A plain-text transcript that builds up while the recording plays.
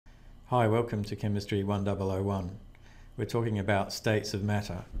Hi, welcome to Chemistry 1001. We're talking about states of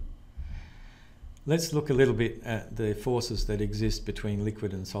matter. Let's look a little bit at the forces that exist between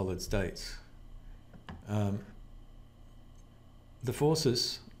liquid and solid states. The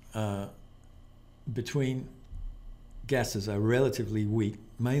forces between gases are relatively weak,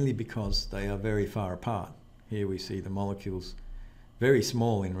 mainly because they are very far apart. Here we see the molecules very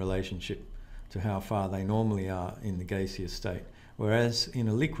small in relationship to how far they normally are in the gaseous state, whereas in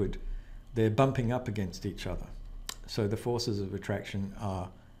a liquid they're bumping up against each other. So the forces of attraction are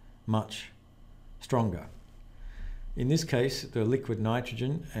much stronger. In this case, the liquid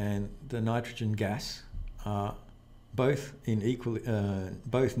nitrogen and the nitrogen gas are both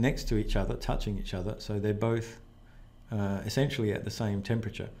both next to each other, touching each other, so they're both essentially at the same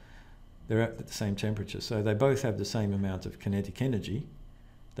temperature. They're at the same temperature, so they both have the same amount of kinetic energy.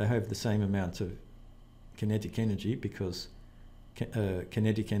 They have the same amount of kinetic energy because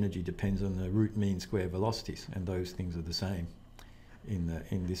kinetic energy depends on the root mean square velocities, and those things are the same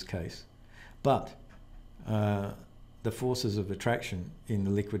in this case. But the forces of attraction in the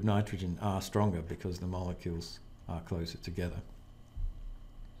liquid nitrogen are stronger because the molecules are closer together.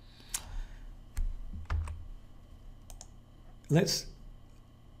 Let's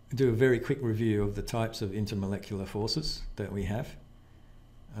do a very quick review of the types of intermolecular forces that we have.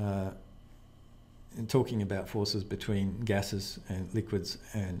 In talking about forces between gases and liquids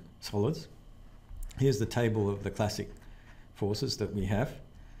and solids. Here's the table of the classic forces that we have.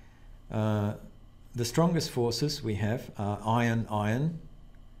 The strongest forces we have are iron-iron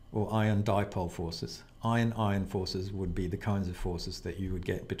or iron dipole forces. Iron-iron forces would be the kinds of forces that you would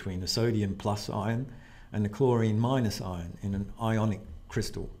get between a sodium plus ion and a chlorine minus ion in an ionic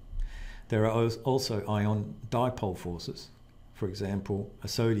crystal. There are also ion dipole forces. For example, a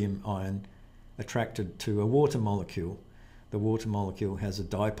sodium ion attracted to a water molecule. The water molecule has a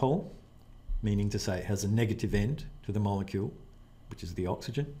dipole, meaning to say it has a negative end to the molecule, which is the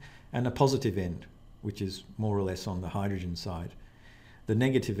oxygen, and a positive end, which is more or less on the hydrogen side. The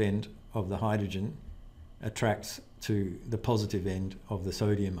negative end of the hydrogen attracts to the positive end of the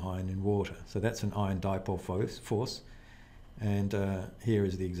sodium ion in water. So that's an ion dipole force. And here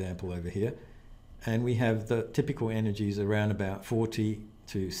is the example over here. And we have the typical energies around about 40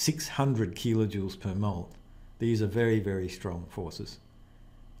 to 600 kilojoules per mole. These are very, very strong forces.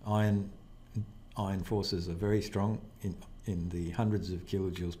 Iron forces are very strong in the hundreds of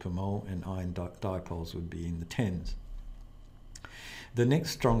kilojoules per mole, and iron dipoles would be in the tens. The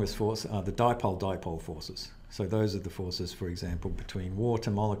next strongest force are the dipole-dipole forces. So those are the forces, for example, between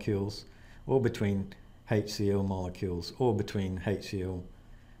water molecules, or between HCl molecules, or between HCl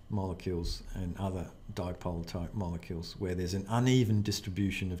molecules and other dipole type molecules where there's an uneven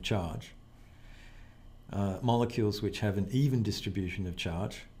distribution of charge. Molecules which have an even distribution of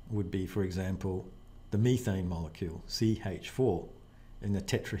charge would be, for example, the methane molecule, CH4, in the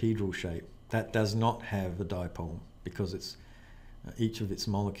tetrahedral shape. That does not have a dipole because it's each of its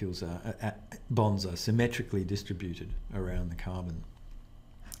molecules bonds are symmetrically distributed around the carbon.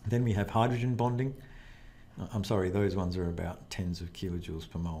 Then we have hydrogen bonding. I'm sorry, those ones are about tens of kilojoules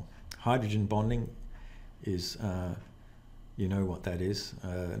per mole. Hydrogen bonding is, you know what that is,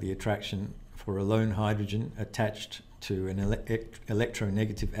 the attraction for a lone hydrogen attached to an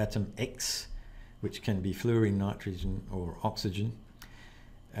electronegative atom X, which can be fluorine, nitrogen, or oxygen.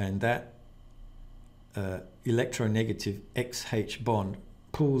 And that electronegative XH bond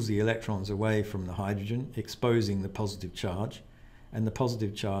pulls the electrons away from the hydrogen, exposing the positive charge. And the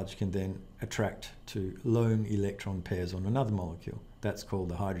positive charge can then attract to lone electron pairs on another molecule. That's called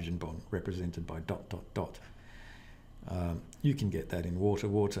the hydrogen bond, represented by ... You can get that in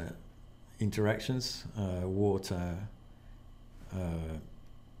water-water interactions,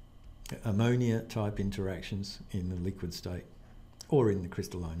 ammonia type interactions in the liquid state or in the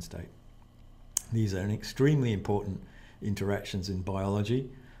crystalline state. These are extremely important interactions in biology.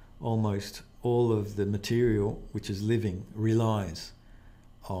 Almost all of the material which is living relies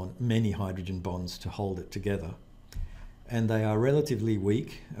on many hydrogen bonds to hold it together. And they are relatively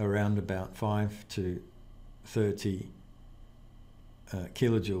weak, around about 5 to 30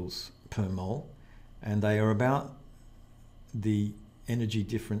 kilojoules per mole. And they are about the energy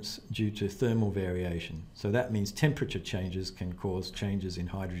difference due to thermal variation. So that means temperature changes can cause changes in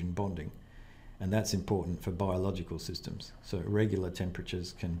hydrogen bonding. And that's important for biological systems. So regular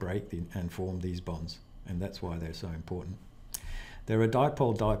temperatures can break and form these bonds, and that's why they're so important. There are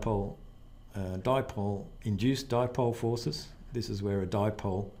induced dipole forces. This is where a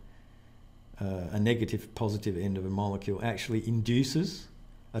dipole, a negative positive end of a molecule, actually induces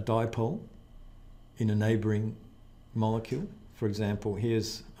a dipole in a neighboring molecule. for example,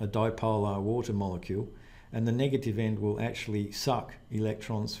 here's a dipolar water molecule, and the negative end will actually suck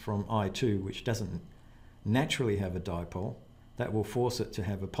electrons from I2, which doesn't naturally have a dipole. That will force it to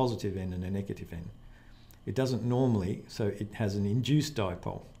have a positive end and a negative end. It doesn't normally, so it has an induced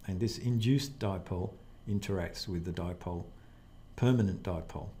dipole, and this induced dipole interacts with the dipole, permanent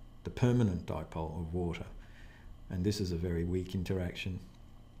dipole, the permanent dipole of water. And this is a very weak interaction.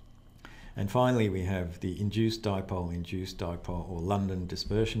 And finally, we have the induced dipole, or London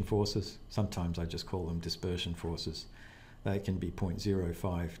dispersion forces. Sometimes I just call them dispersion forces. They can be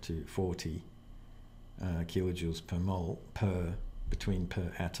 0.05 to 40 kilojoules per mole per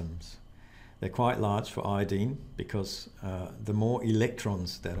atoms. They're quite large for iodine because the more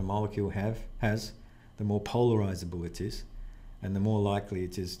electrons that a molecule has, the more polarizable it is, and the more likely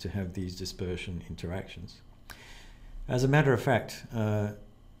it is to have these dispersion interactions. As a matter of fact,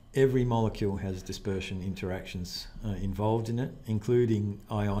 every molecule has dispersion interactions involved in it, including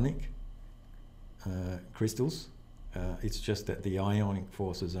ionic crystals. It's just that the ionic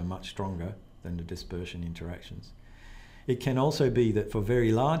forces are much stronger than the dispersion interactions. It can also be that for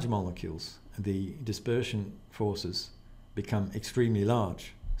very large molecules, the dispersion forces become extremely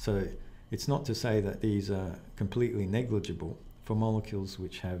large. So it's not to say that these are completely negligible. For molecules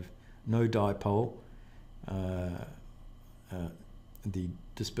which have no dipole, the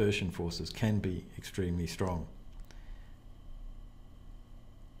dispersion forces can be extremely strong.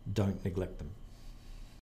 Don't neglect them.